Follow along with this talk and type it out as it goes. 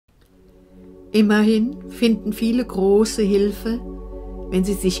Immerhin finden viele große Hilfe, wenn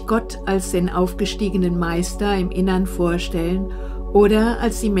sie sich Gott als den aufgestiegenen Meister im Innern vorstellen oder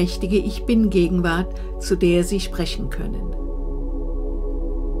als die mächtige Ich Bin Gegenwart, zu der sie sprechen können.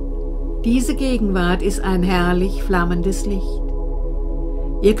 Diese Gegenwart ist ein herrlich flammendes Licht.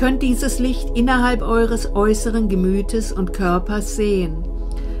 Ihr könnt dieses Licht innerhalb eures äußeren Gemütes und Körpers sehen,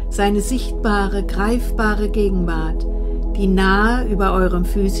 seine sichtbare, greifbare Gegenwart, die nahe über eurem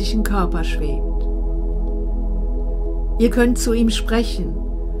physischen Körper schwebt. Ihr könnt zu ihm sprechen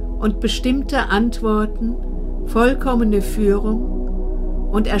und bestimmte Antworten, vollkommene Führung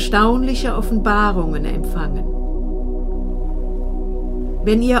und erstaunliche Offenbarungen empfangen.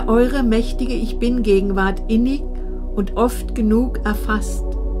 Wenn ihr eure mächtige Ich Bin Gegenwart innig und oft genug erfasst,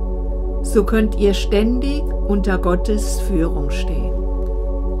 so könnt ihr ständig unter Gottes Führung stehen.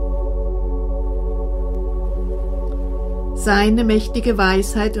 Seine mächtige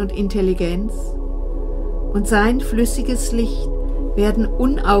Weisheit und Intelligenz und sein flüssiges Licht werden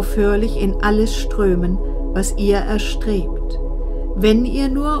unaufhörlich in alles strömen, was ihr erstrebt, wenn ihr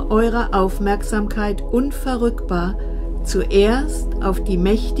nur eure Aufmerksamkeit unverrückbar zuerst auf die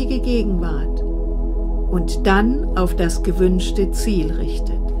mächtige Gegenwart und dann auf das gewünschte Ziel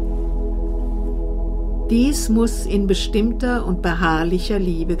richtet. Dies muss in bestimmter und beharrlicher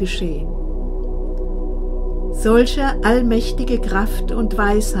Liebe geschehen. Solche allmächtige Kraft und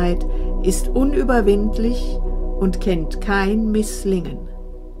Weisheit ist unüberwindlich und kennt kein Misslingen.